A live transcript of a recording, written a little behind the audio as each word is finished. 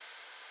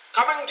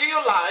Coming to you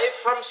live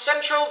from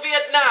Central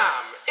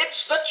Vietnam,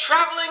 it's the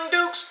Traveling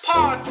Dukes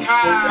Podcast!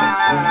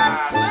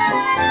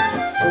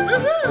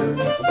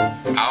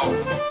 Ow.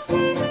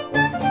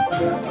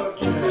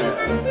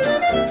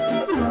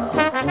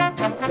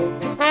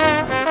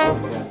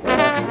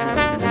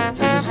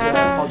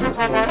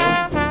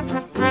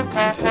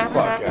 This is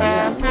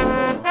podcast.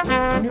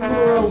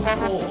 Numero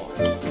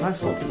 4.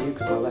 Nice one for you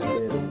because I left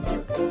it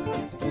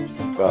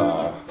doesn't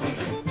work.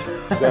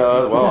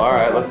 Well,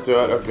 alright, let's do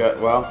it. Okay,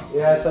 well.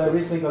 Yeah, so I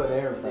recently got an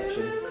ear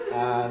infection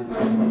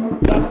and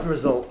that's the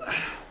result.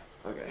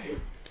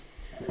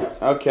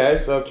 Okay,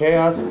 so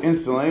chaos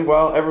instantly.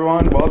 Well,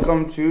 everyone,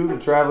 welcome to the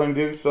Traveling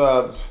Dukes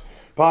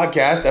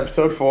podcast,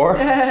 episode 4.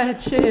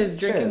 Cheers,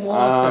 drinking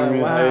water.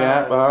 Wow.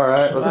 Yeah,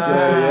 alright, let's get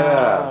it,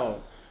 yeah. Wow.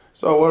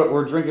 So,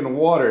 we're drinking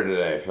water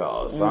today,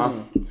 fellas, huh?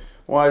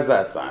 Why is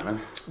that,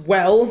 Simon?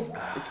 Well,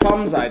 it's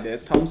Tom's idea.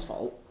 It's Tom's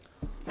fault.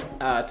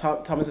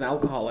 Tom is an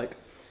alcoholic.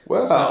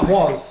 Well,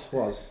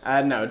 Was.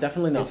 No,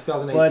 definitely not. In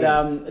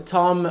 2018. But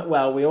Tom,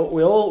 well, we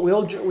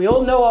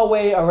all know our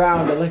way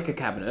around a liquor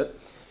cabinet.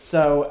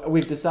 So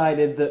we've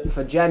decided that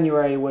for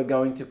January we're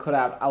going to cut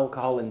out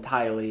alcohol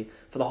entirely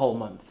for the whole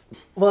month.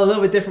 Well, a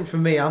little bit different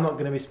from me. I'm not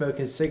going to be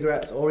smoking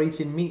cigarettes or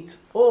eating meat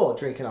or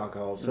drinking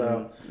alcohol.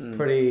 So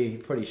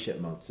pretty shit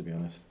month, to be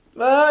honest.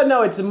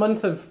 No, it's a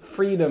month of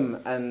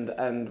freedom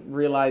and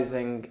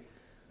realizing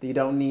that you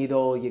don't need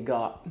all you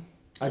got.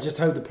 I just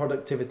hope the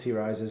productivity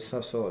rises.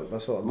 That's all.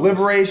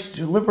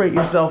 liberate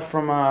yourself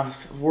from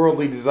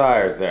worldly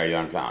desires there,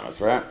 young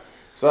Thomas, right?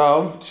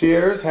 So,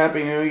 cheers,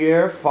 Happy New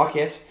Year, fuck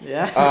it.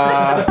 Yeah.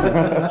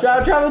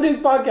 Traveling Dukes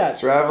Podcast.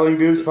 Traveling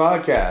Dukes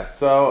Podcast.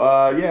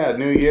 So, yeah,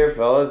 New Year,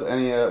 fellas.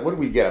 What did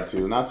we get up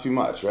to? Not too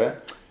much, right?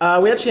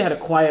 We actually had a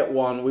quiet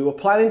one. We were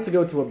planning to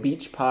go to a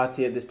beach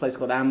party at this place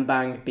called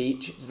Ambang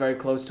Beach. It's very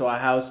close to our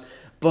house.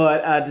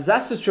 But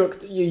disaster struck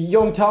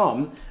young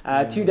Tom.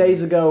 2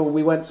 days ago,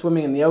 we went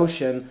swimming in the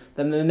ocean.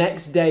 Then the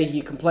next day,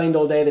 he complained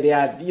all day that he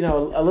had,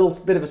 a little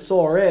bit of a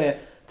sore ear.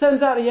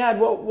 Turns out he had,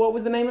 what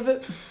was the name of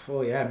it?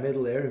 Oh yeah,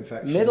 middle ear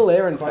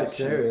infection. Quite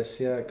serious.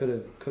 Yeah, could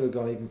have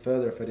gone even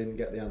further if I didn't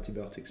get the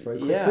antibiotics very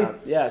quickly.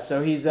 Yeah.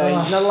 So he's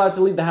not allowed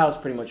to leave the house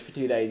pretty much for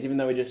 2 days, even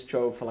though we just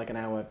drove for like an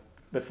hour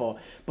before.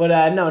 But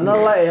no, not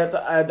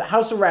allowed.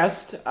 House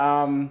arrest.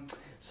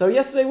 So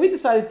yesterday we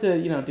decided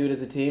to do it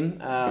as a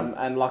team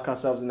and lock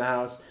ourselves in the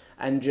house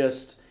and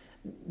just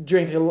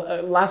drink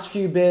last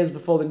few beers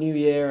before the new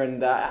year,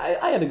 and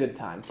I had a good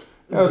time.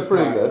 That was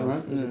pretty good,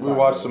 right? We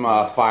watched some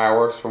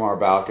fireworks from our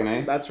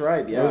balcony. That's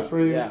right, yeah. It was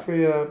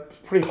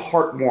pretty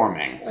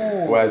heartwarming,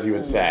 as you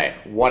would say.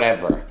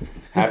 Whatever.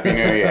 Happy New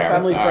Year.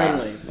 Family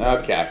friendly.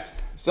 Okay.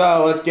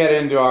 So let's get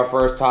into our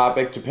first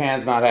topic.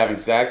 Japan's not having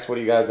sex. What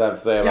do you guys have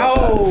to say about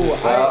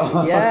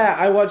that?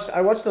 I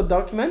watched a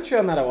documentary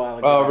on that a while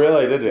ago. Oh,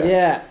 really? Did you?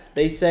 Yeah.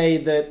 They say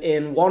that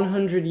in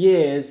 100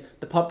 years,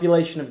 the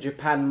population of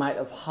Japan might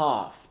have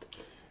halved.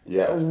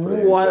 Yeah, it's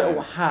pretty insane.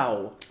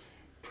 How?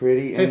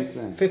 Pretty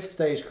insane. Fifth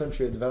stage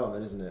country of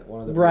development, isn't it?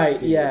 One of the right,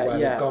 few, yeah, where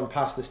yeah. they've gone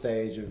past the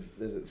stage of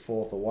is it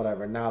fourth or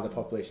whatever. And now the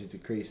population is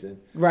decreasing.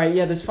 Right,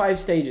 yeah. There's 5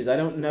 stages. I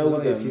don't know There's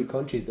only them. a few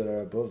countries that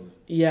are above.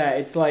 Yeah,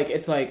 it's like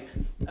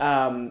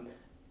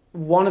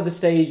one of the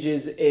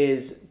stages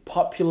is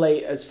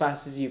populate as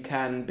fast as you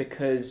can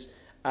because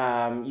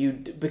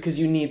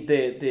you need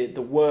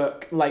the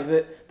work.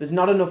 There's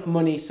not enough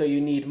money, so you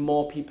need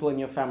more people in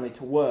your family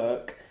to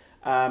work.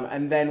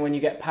 And then when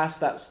you get past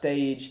that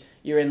stage,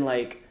 you're in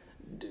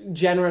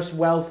generous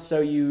wealth,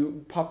 so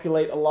you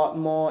populate a lot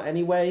more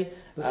anyway.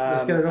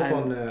 Let's get it up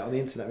on the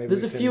internet. Maybe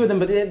there's a few of them,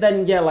 but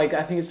then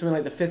I think it's something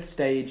like the 5th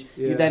stage.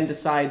 Yeah. You then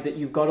decide that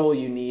you've got all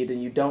you need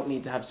and you don't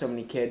need to have so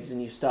many kids,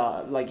 and you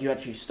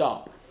actually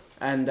stop.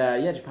 And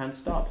Japan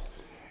stops.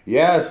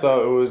 Yeah,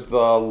 so it was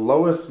the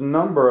lowest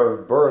number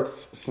of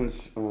births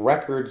since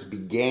records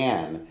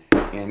began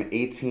in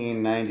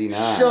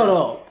 1899. Shut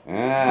up.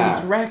 Yeah.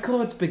 Since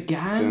records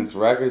began,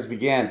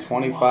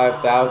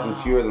 25,000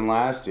 fewer than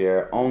last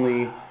year.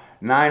 Only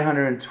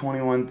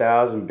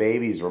 921,000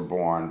 babies were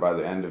born by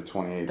the end of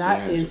 2018.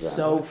 That is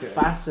so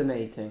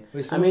fascinating.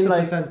 What's the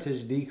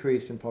percentage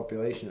decrease in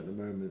population at the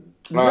moment?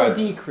 There's no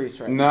decrease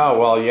right now. No,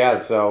 well, yeah,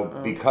 so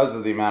because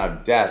of the amount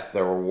of deaths,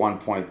 there were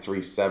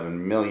 1.37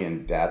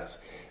 million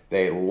deaths.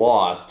 They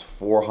lost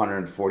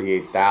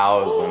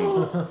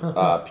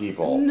 448,000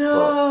 people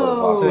per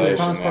population. So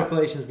Japan's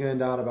population is going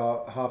down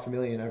about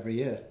 500,000 every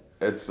year.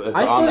 It's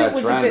on that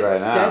trend right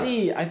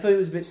steady. I thought it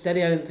was a bit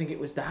steady. I didn't think it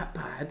was that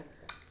bad.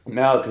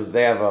 No, because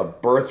they have a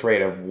birth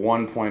rate of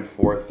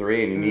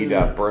 1.43, and you need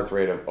a birth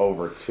rate of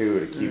over 2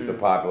 to keep the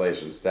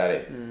population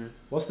steady.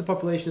 What's the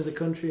population of the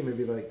country?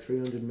 Maybe like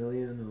 300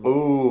 million? Or...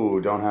 Ooh,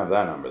 don't have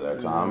that number there,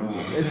 Tom.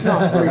 It's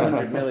not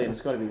 300 million.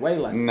 It's got to be way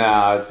less.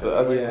 Nah, it's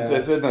I think Yeah.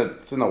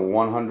 it's in the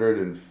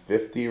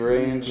 150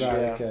 range.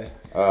 Right, Yeah. okay.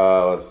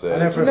 Let's see. I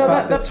know for a No,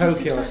 fact that that place is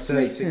Tokyo has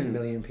 36 fascinating.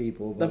 million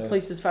people. That But,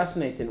 place is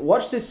fascinating.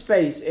 Watch this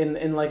space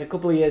in like a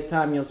couple of years'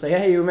 time. You'll say,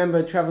 "Hey, you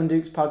remember Traveling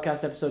Dukes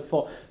podcast episode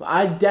 4?"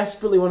 I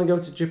desperately want to go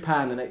to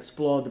Japan and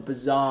explore the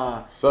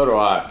bizarre So do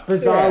I.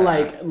 Yeah.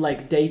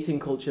 like dating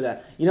culture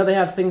there. You know, they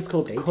have things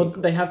called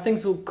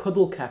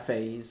cuddle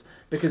cafes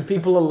because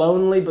people are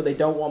lonely but they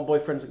don't want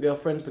boyfriends and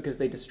girlfriends because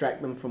they distract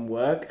them from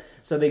work.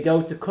 So they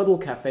go to cuddle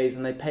cafes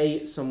and they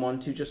pay someone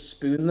to just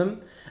spoon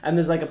them. And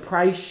there's like a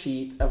price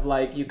sheet of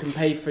like you can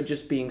pay for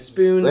just being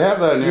spooned. They have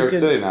that in New You York can-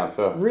 City now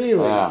too.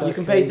 Really? Yeah. You That's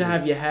can pay to crazy.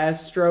 have your hair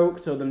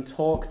stroked or them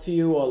talk to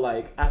you or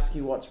like ask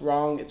you what's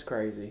wrong. It's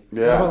crazy.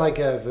 What about Yeah. like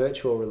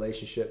virtual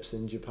relationships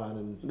in Japan?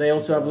 And They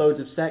also have loads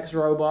of sex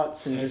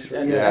robots and Sex just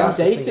ro- and, yeah, and that's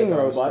the thing dating I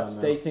don't robots,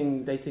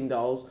 understand dating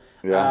dolls.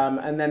 Yeah.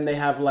 And then they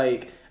have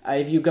like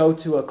if you go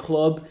to a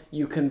club,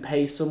 you can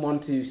pay someone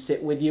to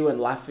sit with you and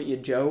laugh at your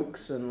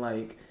jokes and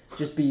like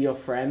just be your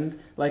friend.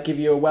 Like if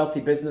you're a wealthy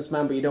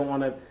businessman but you don't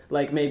want to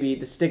like maybe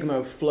the stigma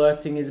of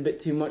flirting is a bit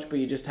too much, but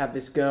you just have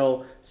this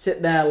girl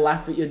sit there,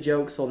 laugh at your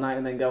jokes all night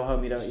and then go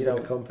home. You the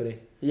don't company.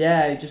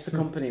 Yeah, just the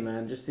company,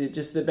 man. Just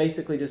the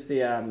basically just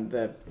the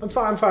I'm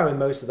fine with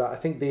most of that. I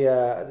think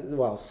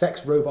the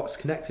sex robots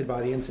connected by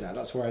the internet.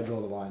 That's where I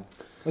draw the line.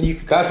 When you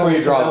can That's where you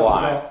control draw the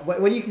someone line.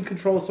 else's when you can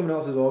control someone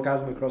else's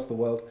orgasm across the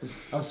world.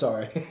 I'm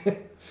sorry.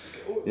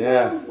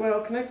 Yeah.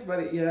 Well, connected by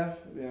the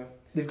yeah.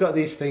 They've got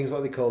these things. What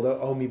are they called?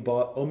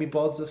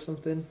 Omibods or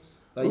something.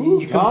 Like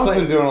Ooh, Tom's play-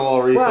 been doing a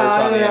little research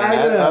Well, on the I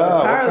internet. don't know. Oh,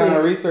 what Apparently- kind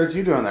of research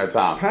you doing there,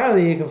 Tom?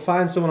 Apparently, you can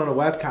find someone on a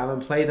webcam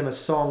and play them a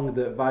song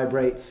that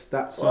vibrates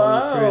that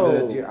song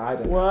through the. I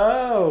don't know.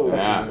 Whoa.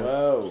 Yeah.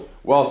 Whoa.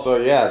 Well, so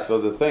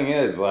the thing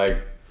is, like,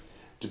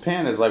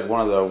 Japan is like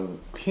one of the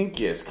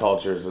kinkiest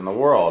cultures in the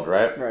world,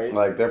 right? Right.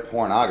 Like their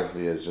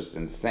pornography is just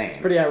insane. It's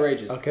pretty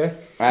outrageous. Okay.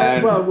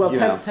 And, well, you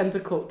know,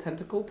 tentacle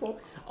porn?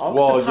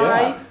 well,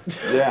 Octopi?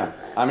 yeah.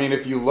 I mean,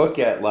 if you look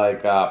at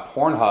like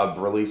Pornhub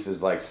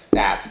releases like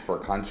stats per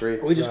country.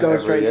 Are we just going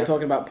every straight year. to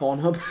talking about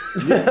Pornhub?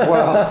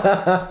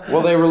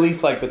 Well, they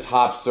release like the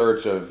top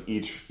search of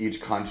each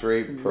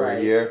country per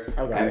Right. year.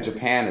 Okay. And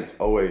Japan, it's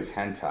always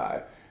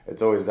hentai.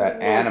 It's always that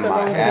What's the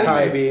wrong with anime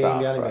Hentai being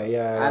stuff. anime, right?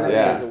 yeah. Anime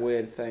Yeah. is a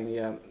weird thing,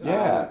 yeah.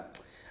 Yeah.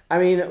 I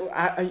mean,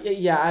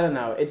 I don't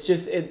know. It's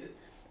just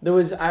There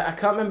was I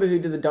can't remember who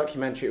did the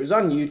documentary. It was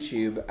on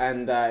YouTube,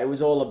 and it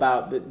was all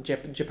about the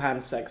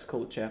Japan's sex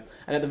culture.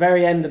 And at the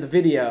very end of the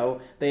video,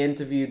 they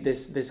interviewed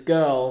this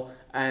girl,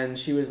 and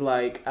she was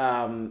like,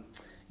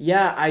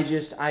 "Yeah,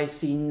 I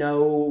see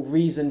no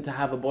reason to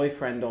have a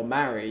boyfriend or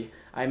marry.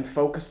 I'm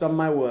focused on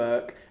my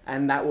work."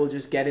 And that will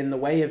just get in the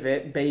way of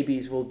it.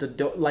 Babies will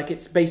deduct, like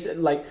it's basic.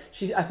 Like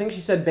I think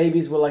she said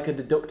babies were like a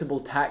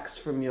deductible tax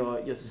from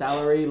your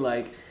salary.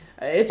 Like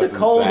it's That's a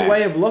cold insane.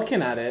 way of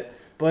looking at it.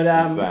 But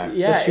insane.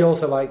 yeah, Does she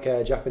also like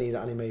Japanese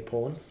anime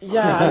porn?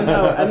 yeah, I don't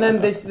know. And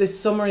then this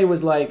summary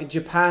was like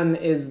Japan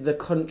is the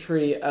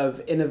country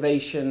of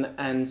innovation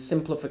and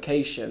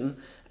simplification,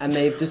 and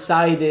they've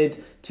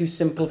decided to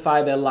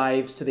simplify their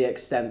lives to the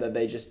extent that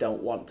they just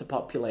don't want to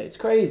populate. It's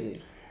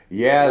crazy.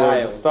 Yeah, there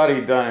was a Wild.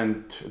 study done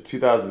in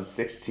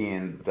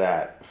 2016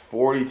 that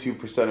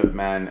 42% of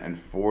men and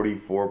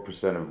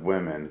 44% of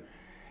women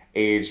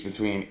aged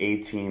between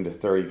 18 to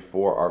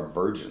 34 are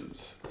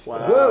virgins. Wow.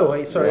 Whoa,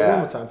 wait, sorry, Yeah. one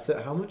more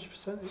time. How much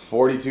percentage?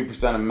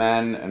 42% of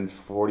men and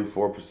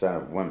 44%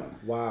 of women.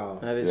 Wow.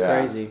 That is Yeah.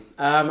 crazy.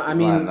 I Isn't that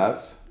mean,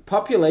 nuts?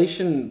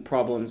 population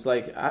problems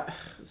like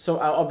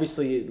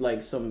obviously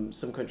like some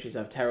countries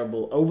have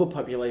terrible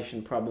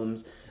overpopulation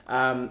problems.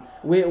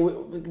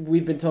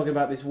 We've been talking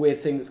about this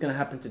weird thing that's going to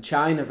happen to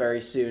China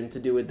very soon to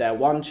do with their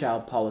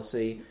one-child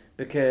policy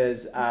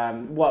because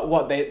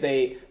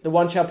the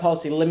one-child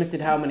policy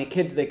limited how many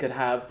kids they could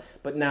have,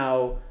 but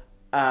now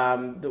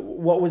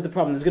what was the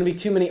problem? There's going to be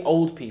too many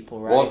old people,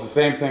 right? Well, it's the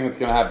same thing that's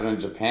going to happen in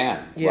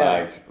Japan.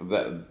 Yeah.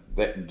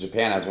 Like,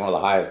 Japan has one of the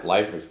highest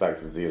life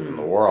expectancies in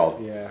the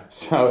world. Yeah.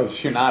 So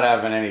if you're not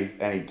having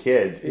any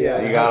kids,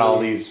 Yeah, you got all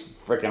heavily. these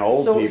freaking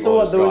old people So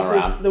what, just there going was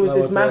around. this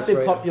Lower birth massive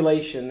rate.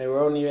 population. They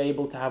were only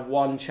able to have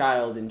one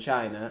child in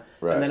China,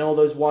 Right. and then all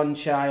those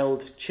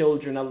one-child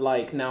children are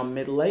like now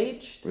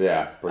middle-aged.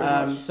 Yeah, pretty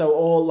much. So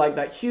all like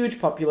that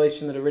huge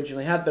population that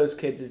originally had those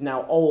kids is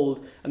now old,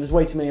 and there's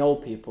way too many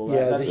old people. Right?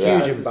 Yeah, there's a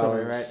That's huge the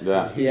summary, imbalance. right?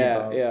 There's a huge Yeah,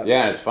 imbalance. yeah.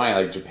 Yeah, and it's funny,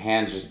 like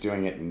Japan's just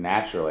doing it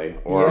naturally,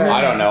 or Yeah.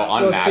 I don't know,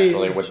 Well,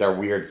 unnaturally see- with their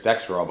weird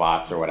sex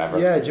robots or whatever.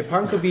 Yeah,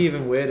 Japan could be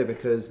even weirder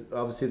because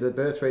obviously the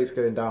birth rate's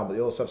going down, but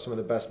they also have some of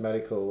the best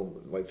medical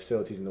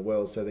facilities in the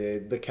world. So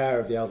the care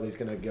of the elderly is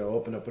going to go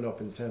up and up and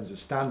up in terms of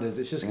standards.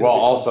 It's just going Well, to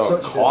also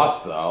such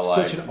cost though,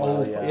 such like an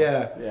old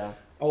yeah.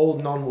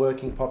 old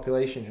non-working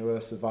population who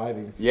are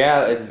surviving.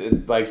 yeah,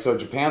 like so.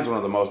 Japan's one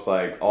of the most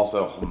like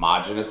also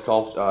homogenous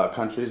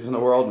countries in the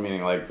world,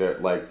 meaning like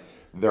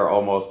they're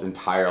almost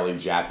entirely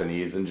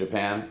Japanese in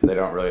Japan. They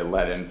don't really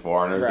let in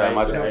foreigners that Right,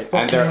 much. right.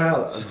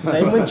 And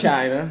Same with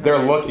China. they're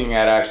looking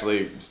at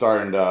actually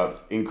starting to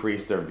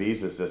increase their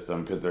visa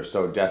system because they're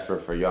so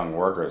desperate for young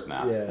workers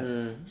now.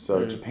 Yeah.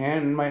 So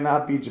Japan might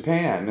not be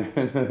Japan.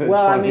 in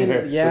Well, I 20 mean,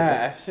 years.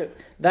 yeah,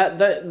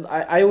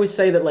 I always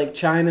say that like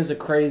China's a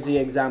crazy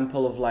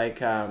example of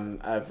like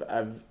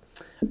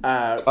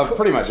Of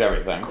pretty much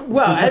everything.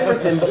 well,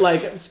 everything, but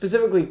like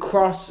specifically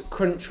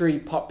cross-country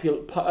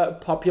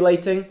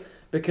populating,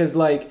 because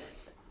like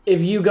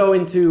if you go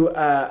into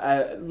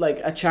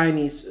a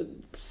Chinese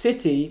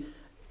city,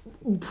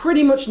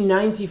 pretty much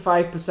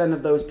 95%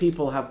 of those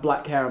people have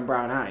black hair and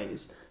brown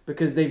eyes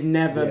because they've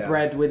never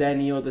bred with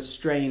any other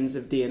strains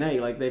of DNA.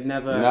 Like they've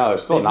never. No, they're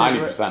still they've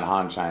 90%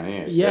 Han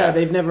Chinese. Yeah,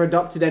 they've never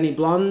adopted any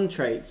blonde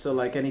traits or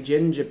like any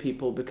ginger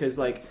people because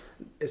like.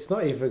 It's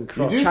not even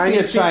cross. You do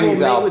Chinese see a Chinese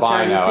people mate with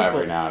albino Chinese people.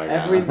 every now and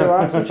again. There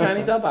are some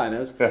Chinese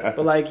albinos, but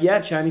like, yeah,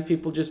 Chinese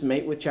people just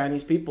mate with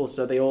Chinese people,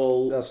 so they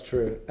all. That's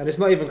true, and it's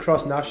not even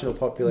cross-national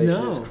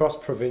population. No. It's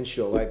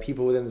cross-provincial. Like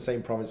people within the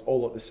same province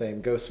all look the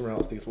same. Go somewhere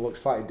else, things look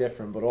slightly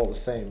different, but all the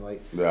same.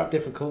 Like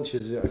different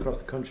cultures across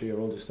the country are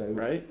all just so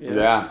Right?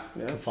 Yeah.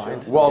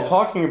 confined. Well, Yes.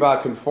 talking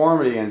about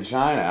conformity in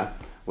China,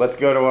 let's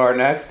go to our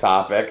next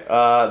topic.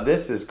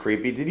 This is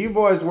creepy. Did you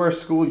boys wear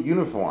school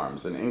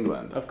uniforms in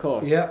England? Of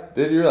course. Yeah.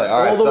 Did you really?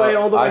 All right, All the way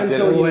I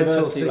until didn't.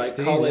 university, like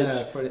 16, college,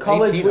 yeah, probably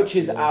college, 18 which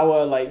is actually,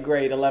 our like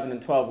grade 11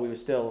 and 12. We were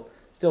still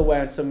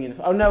wearing some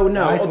uniform. Oh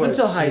no, I had up to wear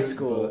until a high suit,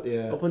 school. but,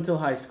 yeah. Up until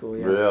high school,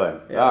 yeah. Really?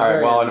 Yeah, All right.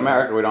 very Well, in young.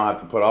 America, we don't have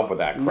to put up with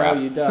that crap.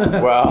 No, you don't.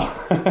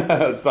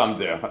 Well, some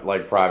do,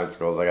 like private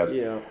schools, I guess.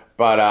 Yeah.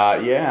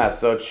 But yeah,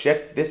 so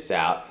check this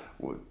out.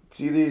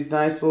 See these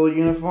nice little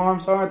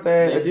uniforms, aren't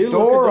they? They do look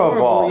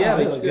adorable. Yeah,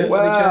 they look good.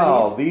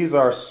 Well, these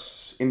are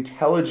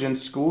intelligent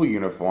school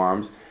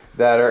uniforms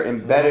that are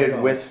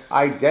embedded with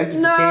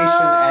identification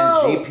and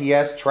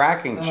GPS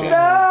tracking chips.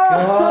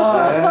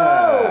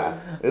 Yeah.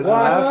 Isn't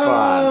that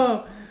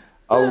fun?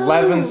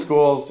 11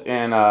 schools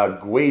in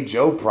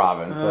Guizhou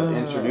province have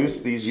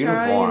introduced these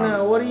uniforms.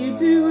 China, what are you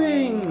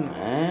doing?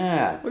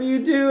 Yeah. What are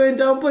you doing?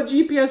 Don't put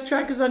GPS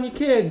trackers on your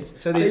kids.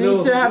 So They these need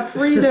little- to have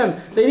freedom.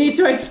 They need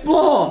to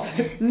explore.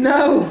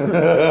 No.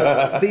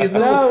 These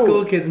little No.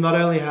 school kids not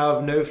only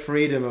have no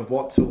freedom of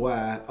what to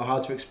wear or how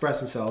to express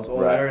themselves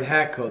or Right. their own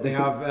haircut, they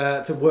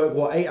have to work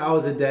 8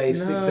 hours a day,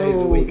 6 No, days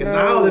a week, and no.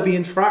 now they're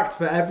being tracked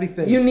for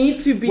everything. You need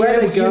to be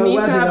Where they able, go, you need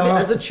where to they have are.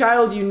 as a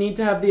child you need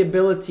to have the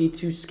ability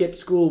to skip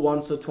school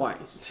once or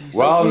twice.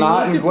 Well, You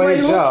not need in to play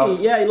Guizhou.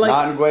 hooky. Yeah, like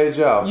Not in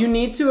Guizhou. you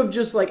need to have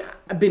just like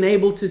been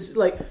able to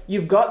like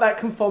you've got that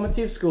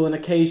conformity of school and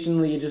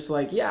occasionally you're just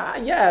like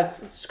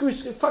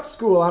fuck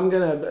school, I'm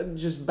gonna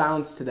just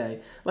bounce today.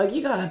 Like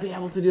you gotta be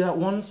able to do that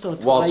once or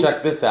twice. Well,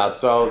 check this out.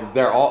 So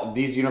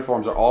these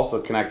uniforms are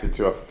also connected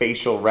to a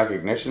facial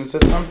recognition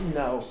system.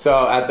 No.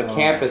 So at the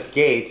campus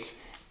gates,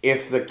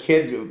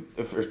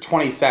 for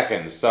 20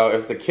 seconds, so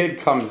if the kid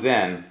comes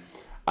in,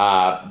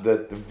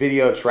 the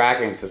video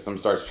tracking system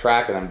starts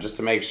tracking them just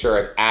to make sure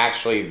it's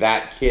actually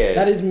that kid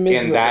That is in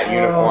miserable. that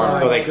uniform, Oh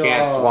so they my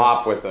can't God.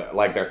 swap with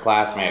their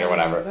classmate or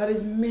whatever. That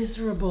is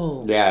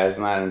miserable. Yeah,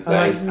 isn't that insane?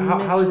 That is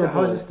how is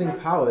miserable. this thing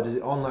powered? Is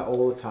it on like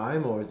all the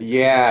time, or is it?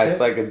 Yeah, shit? it's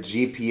like a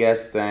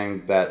GPS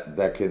thing that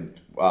could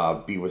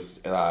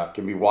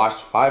can be watched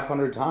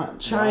 500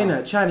 times.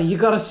 China, you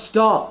gotta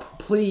stop,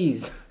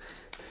 please.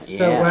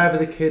 So Yeah. wherever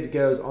the kid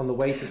goes on the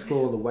way to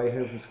school, on the way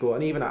home from school,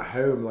 and even at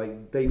home,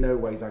 like they know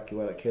exactly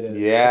where that kid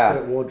is. Yeah.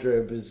 If the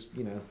wardrobe is,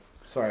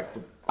 sorry.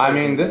 I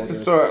mean, this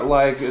is sort of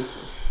like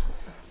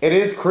it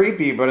is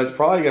creepy, but it's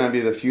probably going to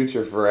be the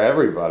future for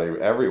everybody,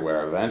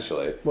 everywhere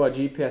eventually. What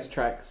GPS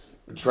tracks?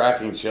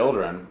 Tracking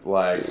children,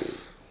 like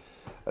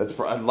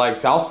like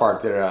South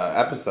Park did an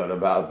episode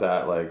about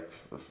that, like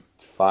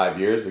 5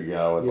 years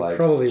ago with You're like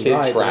probably kid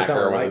right, but I tracker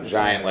don't with like a the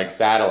giant sound. like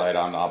satellite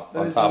on top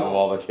of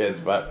all the kids,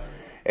 but.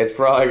 It's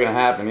probably gonna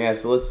happen, yeah.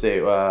 So let's see.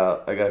 I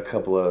got a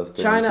couple of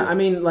things. China, here. I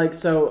mean, like,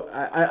 so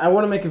I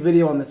want to make a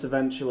video on this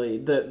eventually.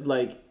 That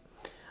like,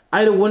 I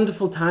had a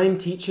wonderful time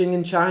teaching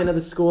in China.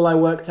 The school I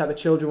worked at, the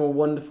children were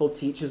wonderful,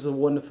 teachers were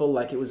wonderful.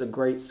 Like, it was a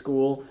great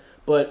school.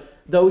 But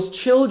those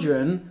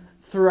children,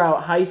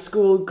 throughout high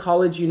school,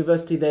 college,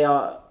 university, they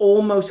are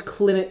almost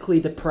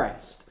clinically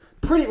depressed.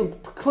 Pretty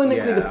clinically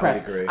Yeah, I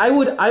depressed. agree. I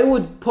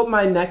would put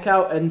my neck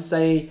out and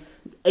say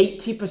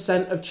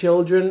 80% of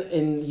children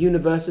in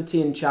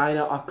university in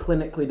China are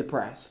clinically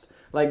depressed.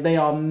 Like they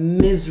are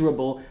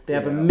miserable. They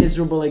have a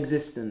miserable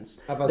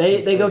existence. I've had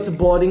They some go to pretty-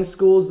 boarding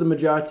schools, the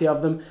majority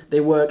of them. They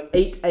work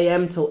 8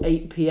 a.m. till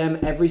 8 p.m.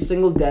 every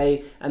single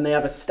day, and they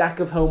have a stack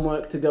of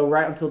homework to go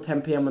right until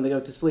 10 p.m. when they go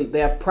to sleep. They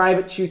have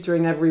private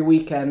tutoring every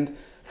weekend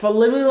for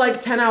literally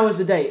like 10 hours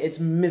a day. It's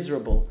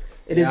miserable.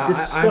 It is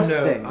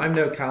disgusting. I'm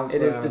no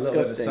counselor. It is I'm a little bit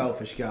of a disgusting.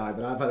 selfish guy,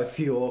 but I've had a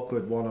few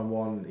awkward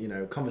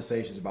one-on-one,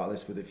 conversations about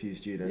this with a few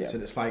students, Yeah.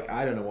 and it's like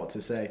I don't know what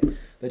to say.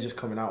 They're just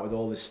coming out with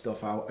all this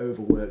stuff, how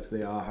overworked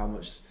they are, how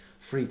much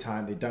free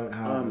time. They don't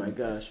have. Oh my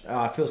gosh.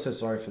 I feel so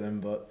sorry for them,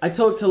 but I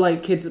talk to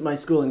like kids at my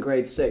school in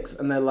grade 6,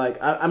 and they're like,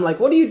 I'm like,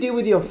 what do you do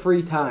with your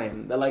free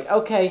time? They're like,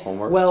 okay,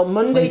 Homework? well,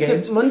 Play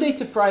games? Monday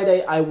to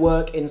Friday, I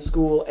work in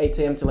school 8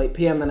 a.m. till 8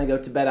 p.m. Then I go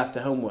to bed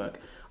after homework.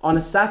 On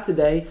a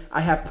Saturday,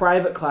 I have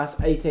private class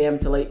 8 a.m.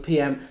 till 8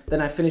 p.m.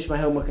 Then I finish my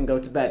homework and go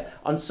to bed.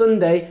 On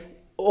Sunday,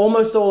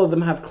 almost all of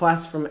them have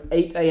class from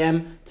 8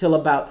 a.m. till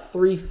about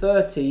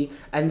 3:30,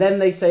 and then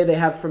they say they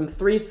have from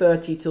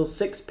 3:30 till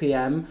 6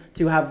 p.m.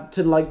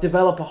 to like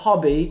develop a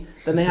hobby.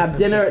 Then they have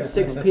dinner at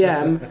 6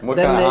 p.m. What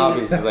then kind of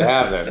hobbies do they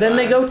have there? Then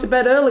they Simon? go to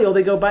bed early, or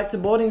they go back to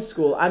boarding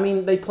school. I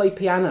mean, they play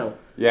piano.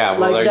 Yeah, well,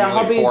 Like they're their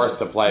usually hobbies, forced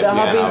to play their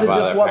piano hobbies are by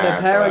just what their or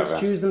parents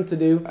whatever. choose them to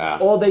do, Yeah.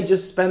 or they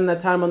just spend their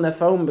time on their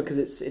phone because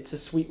it's a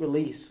sweet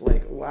release.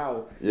 Like,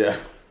 wow. Yeah.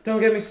 Don't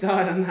get me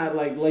started on that.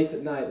 Like late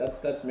at night,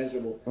 that's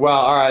miserable. Well,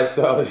 all right.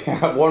 So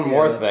one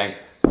more that's-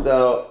 thing. So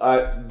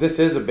this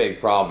is a big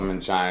problem in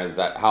China, is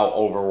that how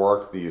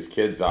overworked these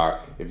kids are.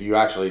 If you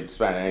actually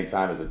spend any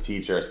time as a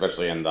teacher,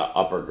 especially in the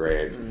upper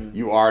grades,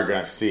 you are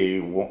going to see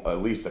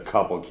at least a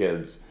couple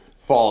kids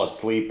fall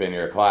asleep in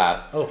your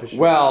class. Oh, for sure.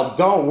 Well,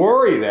 don't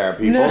worry there,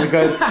 people,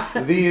 because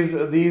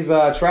these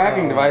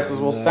tracking devices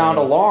will sound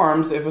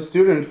alarms if a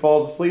student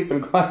falls asleep in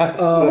class.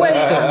 Wait,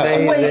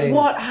 amazing. wait,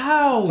 what?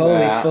 How? Holy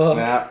Yeah, fuck.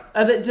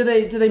 yeah. Do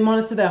they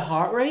monitor their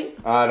heart rate?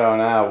 I don't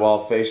know. Well,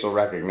 facial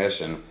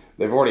recognition.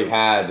 They've already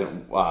had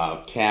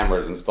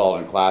cameras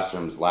installed in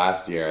classrooms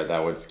last year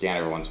that would scan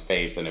everyone's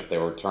face, and if they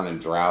were turning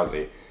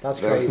drowsy, That's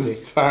they would crazy.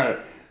 start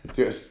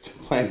just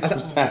playing some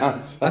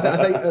sounds. I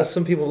think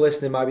some people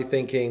listening might be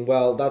thinking,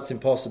 well, that's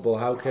impossible.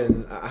 How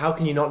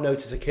can you not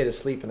notice a kid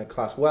asleep in a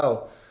class?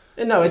 Well,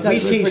 No, it's we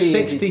actually teach pretty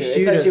 60 easy to. students.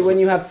 It's actually when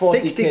you have 40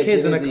 60 kids,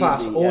 kids it in a is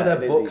class, easy. all Yeah, their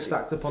it is books easy.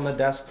 stacked up on the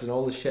desks and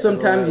all the shit.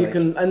 Sometimes you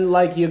everywhere, can, and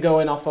like you're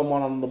going off on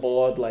one on the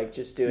board, like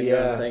just doing your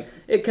Yeah. own thing.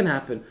 It can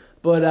happen,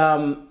 but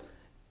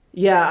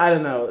yeah, I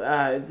don't know.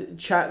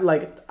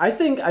 I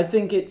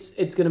think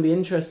it's going to be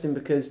interesting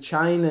because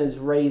China's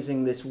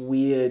raising this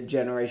weird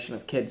generation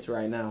of kids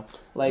right now.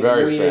 Like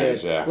Very weird.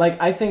 strange, yeah.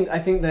 Like I think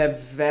they're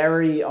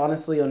very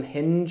honestly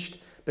unhinged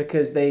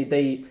because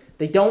they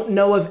don't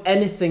know of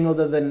anything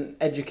other than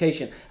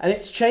education, and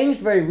it's changed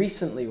very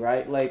recently,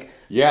 right? Like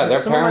Yeah, their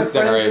some of my parents'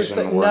 friends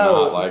generation were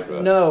not like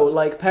this. No,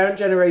 like parent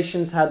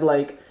generations had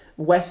like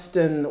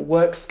Western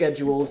work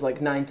schedules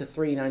like 9 to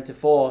 3, 9 to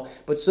 4,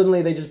 but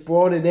suddenly they just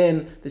brought it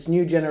in. This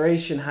new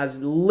generation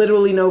has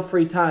literally no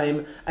free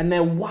time, and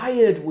they're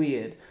wired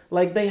weird.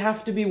 Like they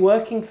have to be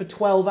working for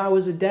 12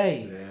 hours a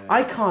day. Yeah.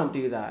 I can't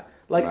do that.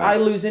 Like Right. I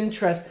lose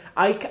interest.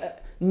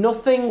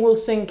 Nothing will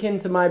sink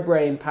into my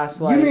brain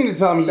past like. You mean to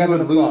tell me you 7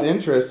 would lose o'clock.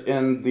 interest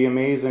in the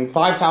amazing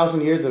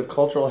 5,000 years of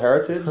cultural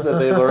heritage that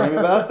they're learning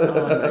about?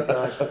 Oh my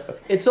gosh.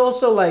 It's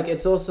also like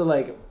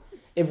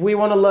if we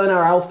want to learn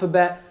our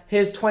alphabet,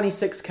 here's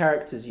 26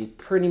 characters, you're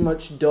pretty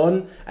much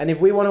done. And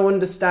if we want to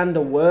understand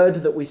a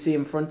word that we see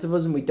in front of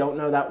us and we don't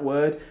know that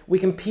word, we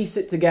can piece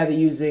it together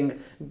using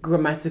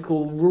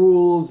grammatical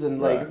rules and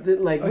like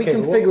Right. we Okay,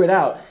 can but figure it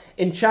out.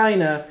 In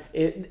China,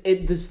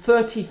 there's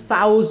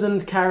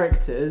 30,000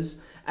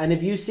 characters. And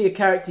if you see a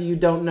character you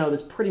don't know,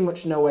 there's pretty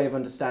much no way of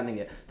understanding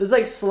it. There's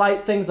like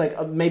slight things like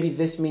maybe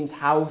this means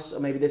house or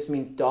maybe this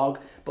means dog,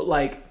 but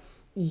like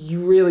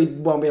you really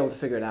won't be able to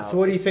figure it out. So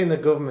what do you think the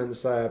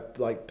government's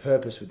like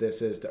purpose with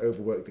this is, to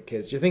overwork the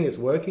kids? Do you think it's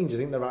working? Do you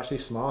think they're actually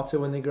smarter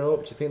when they grow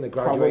up? Do you think they're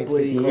graduating?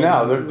 Probably. To become-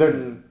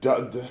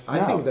 No, I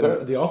think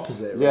they're the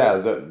opposite. Right? Yeah,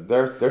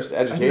 their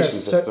education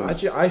system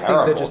is I think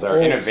terrible. they're just Their all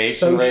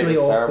innovation rate socially is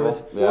terrible.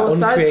 awkward. Yeah. Well,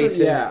 aside from,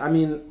 Uncreative. yeah, I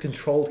mean,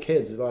 Controlled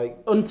kids, like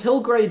until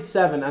grade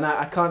 7, and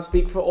I can't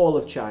speak for all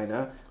of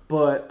China,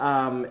 but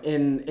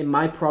in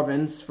my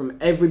province, from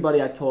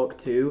everybody I talk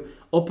to,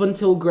 up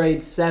until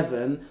grade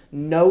 7,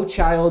 no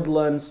child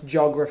learns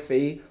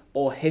geography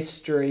or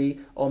history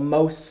or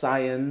most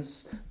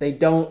science. They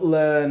don't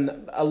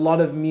learn a lot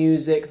of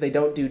music. They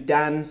don't do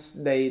dance.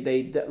 They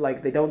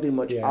don't do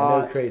much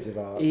art. no creative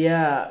arts.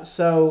 Yeah,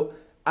 so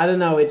I don't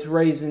know. It's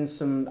raising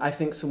some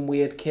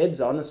weird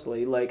kids.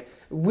 Honestly, like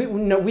we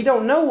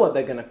don't know what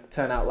they're gonna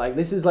turn out like.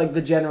 This is like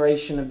the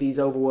generation of these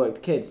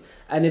overworked kids,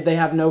 and if they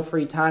have no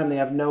free time, they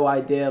have no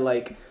idea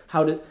like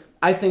how to.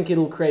 I think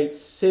it'll create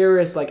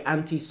serious like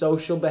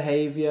antisocial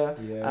behavior.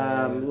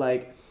 Yeah.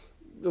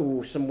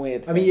 Some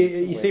weird. I mean, things,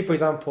 you weird see, for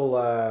things. example,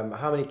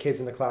 how many kids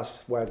in the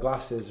class wear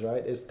glasses,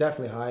 right? It's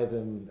definitely higher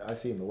than I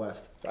see in the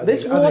West.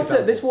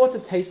 This water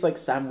tastes like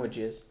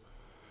sandwiches.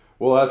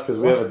 Well, that's because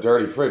we have a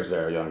dirty fridge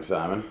there, young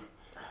Simon.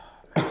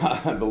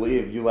 I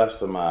believe you left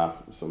some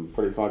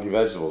pretty funky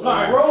vegetables. All in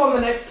right, there. roll on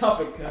the next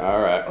topic.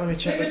 All right. Let me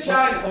check Stick the to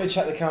China. Let me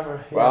check the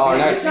camera. Well, our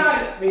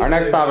China.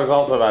 next topic is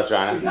also about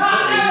China.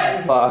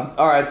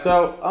 All right,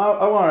 so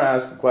I want to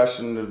ask a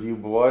question of you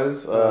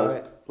boys. All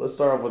right. Let's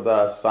start off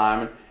with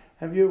Simon.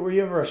 Were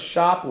you ever a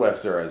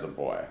shoplifter as a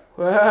boy?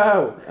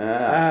 Whoa.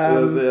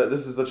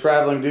 This is the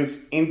Traveling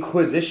Duke's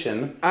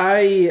Inquisition.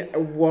 I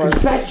was.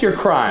 Confess your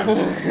crimes.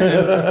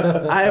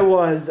 I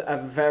was a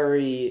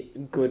very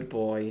good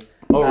boy.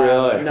 Oh,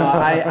 really? No,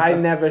 I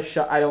never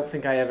I don't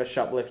think I ever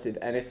shoplifted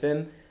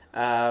anything.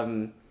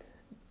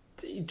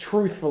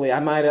 truthfully, I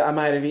might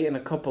have eaten a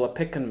couple of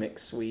pick and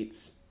mix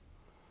sweets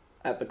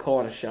at the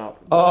corner shop.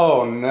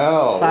 Oh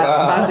no!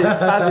 Wow.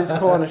 Faz's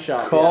corner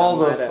shop. Call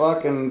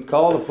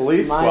the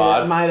police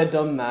squad. Might have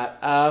done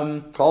that.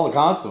 Call the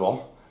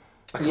constable.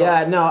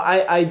 Yeah, no,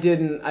 I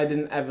didn't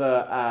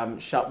ever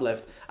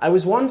shoplift. I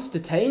was once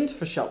detained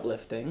for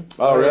shoplifting.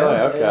 Oh really?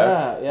 Okay.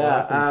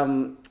 Yeah.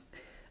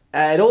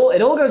 It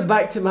all goes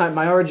back to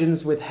my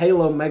origins with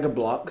Halo Mega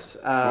Bloks.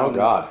 Oh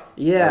God.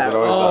 Yeah. As it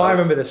always does. I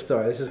remember this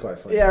story. This is quite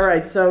funny. Yeah,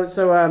 right. So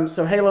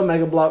Halo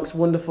Mega Bloks,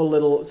 wonderful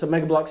little. So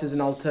Mega Bloks is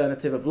an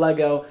alternative of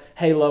Lego.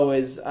 Halo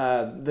is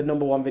the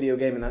number one video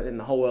game in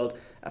the whole world.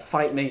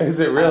 Fight me. Is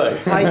it really?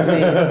 Fight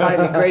me.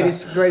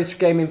 Greatest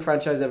gaming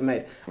franchise ever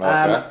made.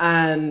 Okay.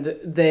 And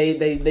they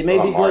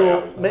made these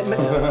Mario.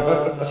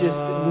 little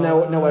just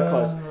nowhere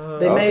close.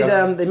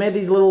 They made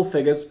these little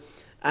figures.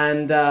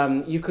 And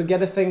you could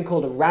get a thing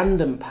called a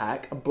random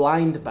pack, a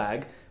blind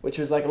bag, which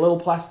was like a little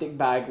plastic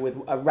bag with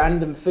a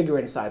random figure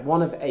inside,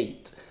 one of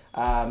 8.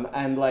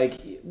 And like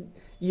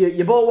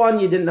you bought one,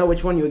 you didn't know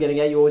which one you were going to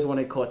get. You always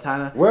wanted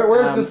Cortana.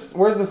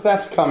 Where's the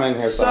thefts come in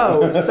here?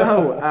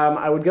 So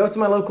I would go to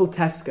my local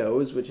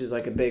Tesco's, which is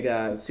like a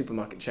big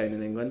supermarket chain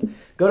in England.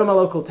 Go to my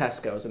local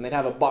Tesco's, and they'd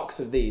have a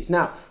box of these.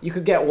 Now you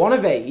could get one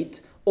of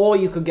 8. Or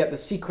you could get the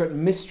secret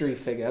mystery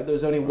figure. There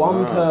was only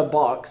one per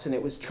box, and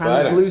it was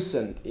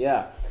translucent. Exciting.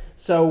 Yeah.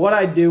 So what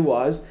I'd do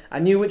was, I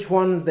knew which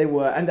ones they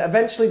were, and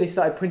eventually they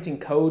started printing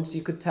codes,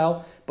 you could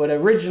tell. But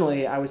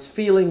originally, I was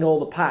feeling all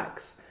the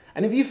packs.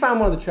 And if you found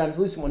one of the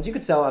translucent ones, you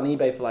could sell it on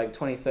eBay for like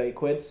 20, 30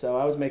 quid. So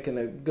I was making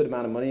a good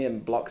amount of money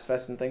in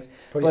Bloxfest and things.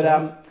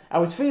 I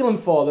was feeling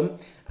for them.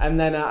 And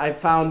then I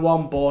found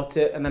one, bought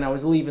it, and then I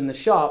was leaving the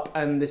shop,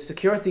 and the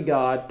security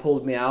guard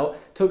pulled me out,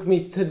 took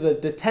me to the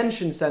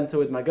detention center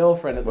with my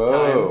girlfriend at the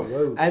time.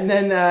 Whoa. And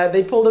then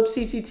they pulled up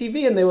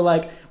CCTV, and they were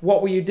like,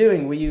 "What were you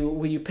doing? Were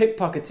you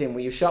pickpocketing? Were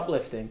you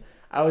shoplifting?"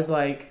 I was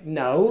like,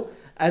 "No."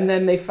 And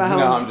then they found...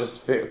 No, I'm just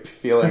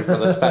feeling for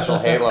the special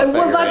Halo figure.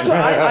 Well, that's what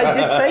I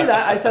did say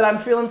that. I said, I'm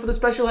feeling for the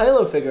special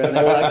Halo figure. And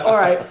they were like, all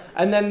right.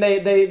 And then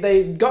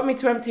they got me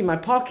to empty my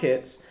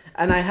pockets.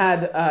 And I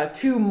had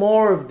 2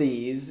 more of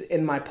these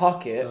in my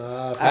pocket.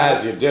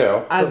 As you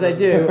do. As I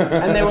do.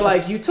 And they were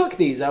like, you took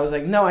these? I was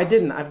like, no, I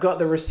didn't. I've got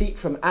the receipt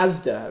from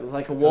Asda,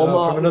 like a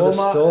Walmart, from another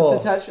store.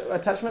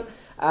 Attachment.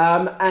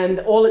 And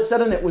all it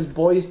said on it was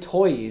boys'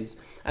 toys.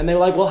 And they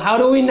were like, well, how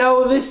do we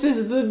know this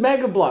is the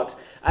Mega Bloks?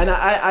 And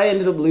I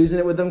ended up losing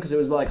it with them because it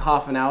was like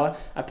half an hour.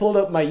 I pulled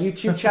up my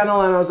YouTube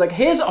channel and I was like,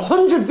 here's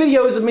 100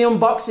 videos of me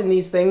unboxing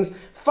these things.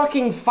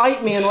 Fucking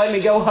fight me and let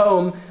me go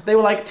home. They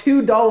were like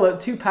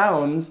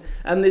 £2,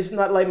 and this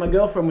like my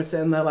girlfriend was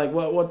sitting there like,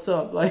 what's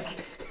up? Like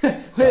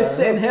we're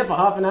sitting here for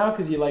half an hour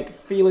because you're like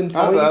feeling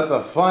toys. That's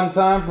a fun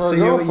time for a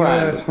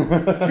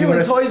girlfriend. You were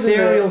a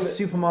serial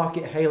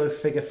supermarket Halo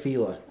figure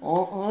feeler.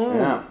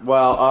 Yeah.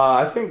 Well,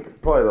 I think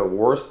probably the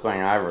worst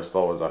thing I ever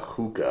stole was a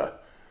hookah.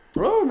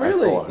 Oh,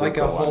 really? Like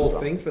a whole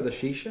thing for the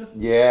shisha?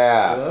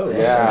 Yeah. Whoa.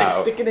 Yeah. Like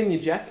stick it in your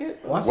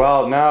jacket? What?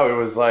 Well, no, it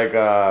was like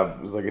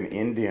an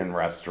Indian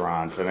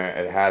restaurant, and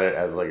it had it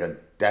as like a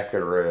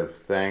decorative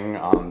thing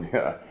on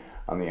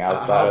the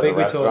outside of the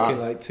restaurant. How big we talking?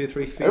 Like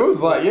 2-3 feet? It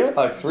was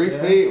like 3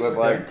 feet with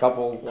like a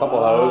couple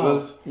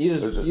hoses. You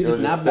just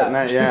nabbed sitting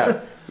that.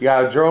 there, yeah.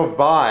 I drove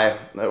by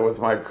with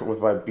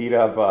my beat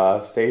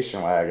up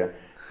station wagon,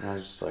 and I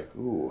was just like,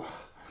 ooh.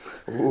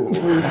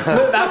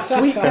 That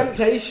sweet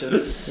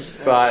temptation.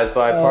 So I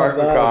parked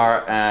the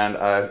car, and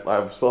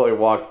I slowly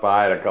walked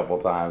by it a couple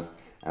times,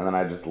 and then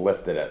I just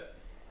lifted it.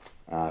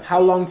 How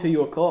long till you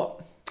were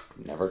caught?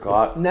 Never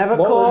caught. Never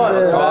caught.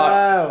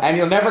 Wow. And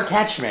you'll never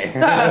catch me.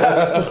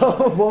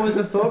 What was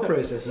the thought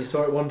process? You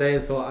saw it one day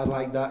and thought, I'd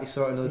like that. You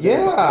saw it another day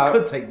and thought, I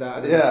could take that.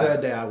 And then the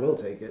third day, I will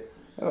take it.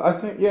 I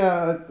think, something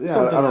I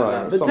don't like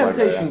know. that. The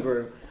temptation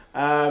grew.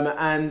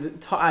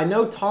 And I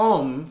know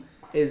Tom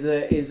is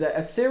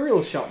a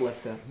serial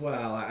shoplifter.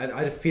 Well, I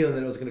had a feeling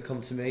that it was going to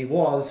come to me.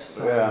 Well,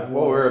 we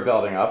were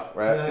building up,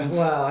 right?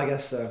 Well, I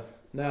guess so.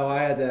 No, I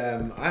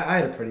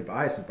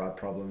had some bad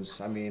problems.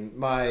 I mean,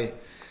 my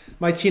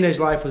teenage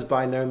life was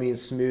by no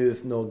means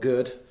smooth nor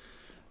good.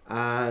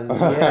 And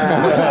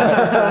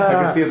yeah,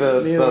 I can see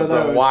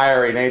the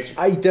wiry nature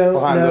behind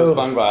those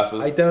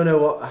sunglasses. I don't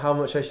know how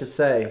much I should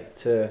say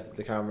to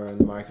the camera and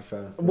the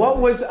microphone. What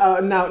was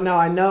now?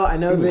 I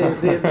know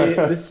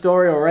the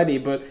story already,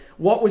 but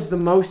what was the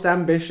most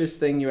ambitious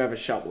thing you ever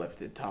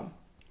shoplifted, Tom?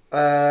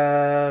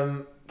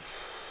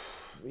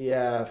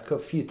 Yeah, I've got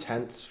a few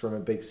tents from a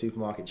big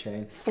supermarket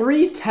chain.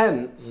 3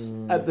 tents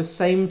at the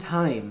same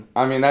time.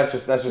 I mean, that's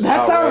just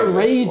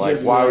outrageous.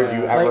 Like, why would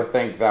you ever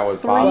think that was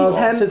possible? 3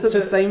 tents at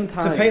the same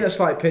time. To paint a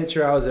slight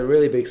picture, I was a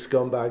really big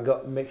scumbag.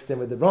 Got mixed in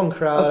with the wrong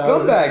crowd. A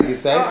scumbag, you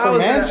say? From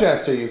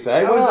Manchester, you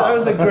say? I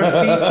was a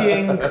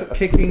graffitiing,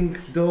 kicking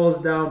doors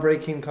down,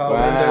 breaking car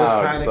windows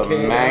kind of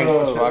kid.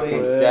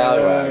 Fucking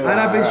scallywag. And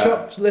I've been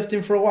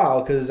shoplifting for a while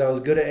because I was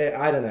good at it.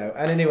 I don't know.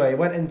 And anyway,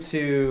 went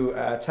into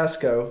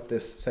Tesco,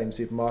 this same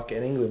supermarket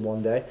in England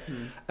one day,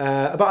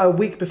 about a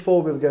week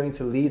before we were going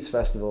to Leeds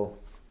Festival.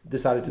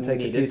 decided to take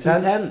a Needed few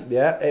some tents. tents.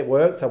 Yeah, it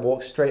worked. I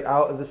walked straight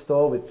out of the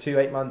store with 2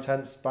 8-man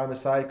tents by my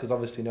side because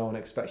obviously no one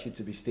expects you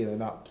to be stealing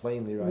that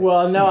plainly, right?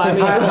 Well, no, I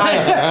mean,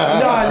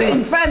 I mean-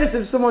 in fairness,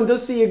 if someone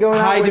does see you going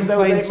out hide with in those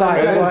plain 8-man sight.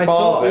 It That's is what I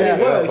thought. ballsy, And yeah,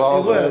 it worked. ballsy.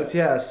 It worked.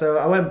 Yeah. So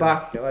I went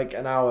back like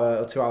an hour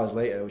or 2 hours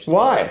later. Which is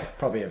Why?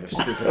 Probably a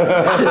stupid.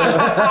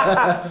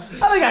 I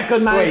think I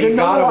could So manage wait, it. you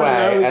No got one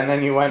away, knows. and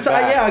then you went So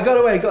back. yeah, I got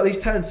away, got these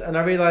tents, and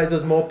I realised there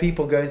was more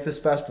people going to this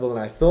festival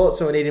than I thought.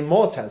 So I needed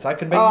more tents. I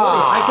could make money.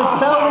 I could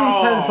sell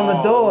these tents on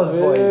the doors,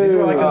 boys. These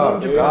were like Oh,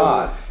 £100.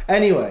 God.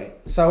 Anyway,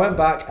 so I went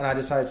back and I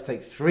decided to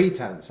take 3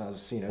 tents. I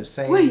was,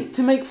 same. Wait,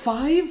 to make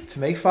 5? To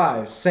make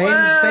 5. Same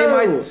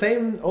Wow.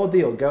 same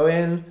ordeal. Go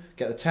in,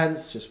 get the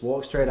tents, just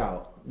walk straight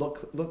out.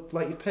 Look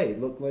like you've paid.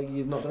 Look like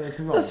you've not done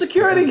anything wrong. The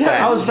security Insane.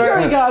 guard. I was Security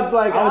very- guard's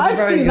like, I was I've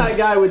very seen good. that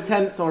guy with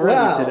tents already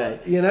Well,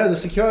 today. the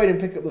security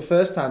didn't pick up the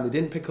first time. They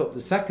didn't pick up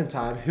the second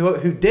time.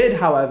 Who did,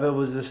 however,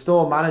 was the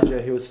store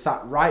manager who was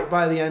sat right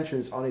by the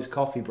entrance on his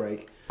coffee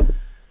break.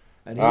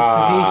 And he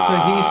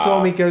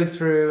saw me go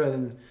through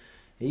and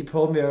he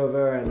pulled me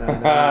over and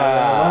then,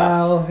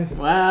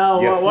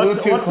 Well, You what's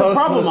flew too the close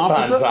problem, to the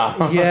officer? sun,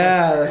 Tom.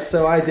 yeah,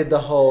 so I did the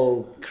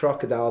whole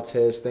crocodile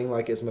tears thing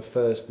like it's my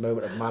first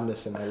moment of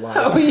madness in my life.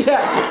 Oh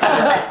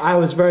yeah! I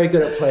was very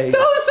good at playing.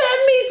 Don't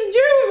send me to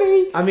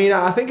juvie. I mean,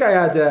 I think I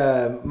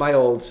had my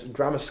old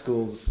grammar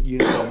school's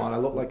uniform on. I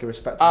looked like a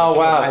respectable Oh, kid.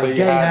 wow, I had so a you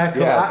gay had-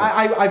 haircut.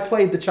 yeah. I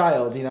played the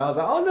child, I was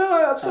like, oh no,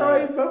 that's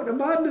sorry, moment of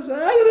madness. I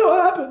don't know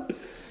what happened.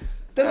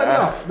 They let me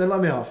off. They let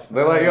me off.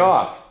 They let you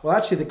off. Well,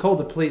 actually, they called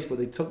the police, but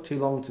they took too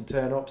long to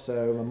turn up,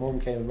 so my mum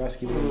came and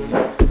rescued me.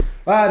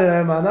 Well, I don't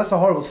know, man. That's a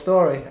horrible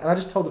story, and I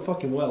just told the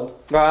fucking world.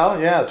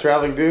 Well, yeah,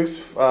 Traveling Dukes,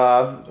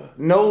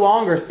 no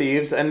longer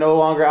thieves and no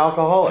longer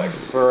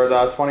alcoholics for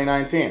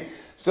 2019.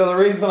 So the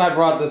reason I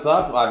brought this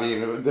up, I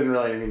mean, it didn't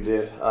really mean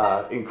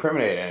to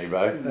incriminate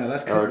anybody No,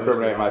 that's or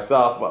incriminate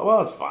myself, but well,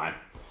 it's fine.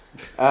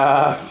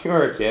 If you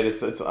were a kid,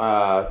 it's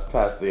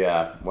past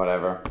the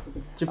whatever.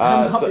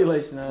 Japan so-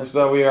 population.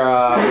 So we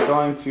are we're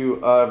going to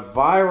a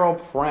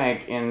viral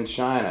prank in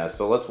China.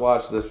 So let's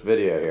watch this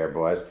video here,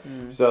 boys.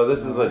 So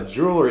this is a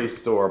jewelry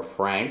store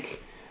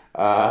prank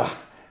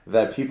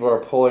that people are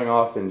pulling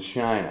off in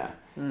China,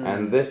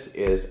 and this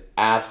is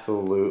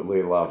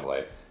absolutely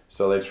lovely.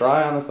 So they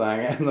try on the thing,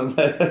 and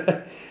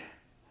then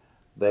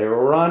they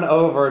run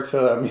over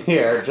to a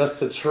mirror just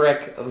to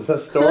trick the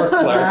store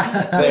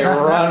clerk. They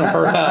run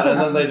around, and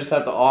then they just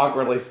have to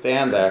awkwardly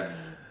stand there.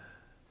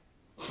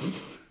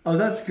 Oh,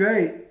 that's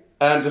great.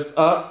 And just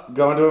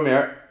go into a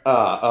mirror.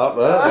 Up.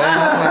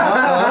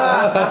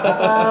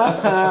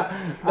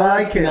 I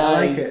like it. I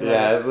like nice. it.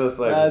 Yeah, it's just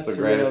like just the That's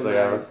greatest real thing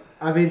ever. nice.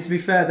 I mean, to be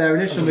fair, their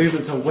initial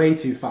movements are way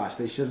too fast.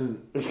 They shouldn't.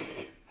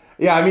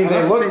 Yeah, I mean they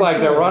that's the look same like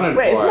they're store. running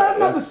Wait, is for that it.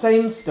 not the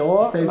same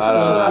store? Same I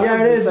don't store. know.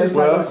 Yeah, it is. It's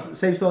like Well- the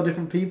same store,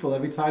 different people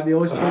every time. They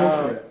always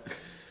fall for it.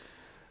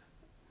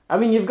 I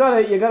mean, you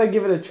gotta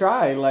give it a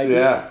try. Like,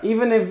 Yeah.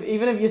 even if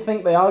you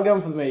think they are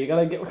going for me, you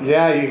gotta get.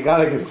 Yeah, you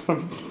gotta give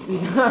them.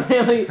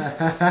 really, That's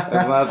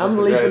not just I'm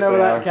the leaping greatest over thing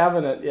that ever.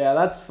 cabinet. Yeah,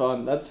 that's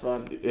fun. That's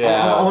fun.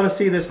 Yeah. I want to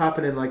see this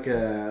happen in like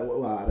a.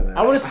 Well, I don't know.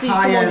 I want to see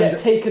someone get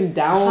taken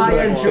down.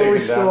 high-end Taken jewelry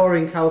down. store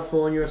in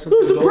California or something.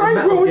 It's a with all the prank,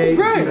 metal bro, it's a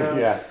gates, prank.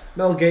 Yeah.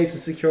 Metal gates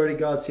and security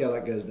guards. See how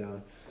that goes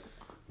down.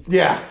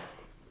 Yeah.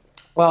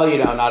 Well,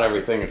 not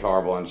everything is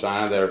horrible in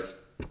China. There's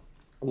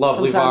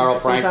lovely viral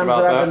pranks sometimes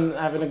about they're that.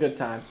 having a good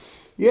time.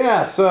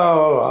 Yeah,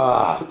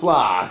 so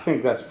blah. I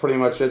think that's pretty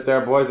much it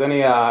there, boys.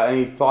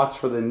 Any thoughts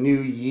for the new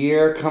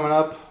year coming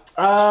up?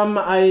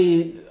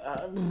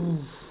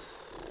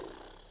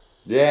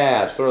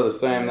 Yeah, sort of the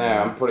same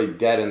there. I'm pretty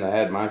dead in the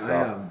head I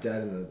myself. am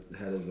dead in the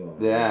head as well.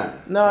 Yeah.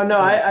 No,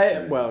 That's I the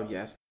same. well,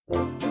 yes.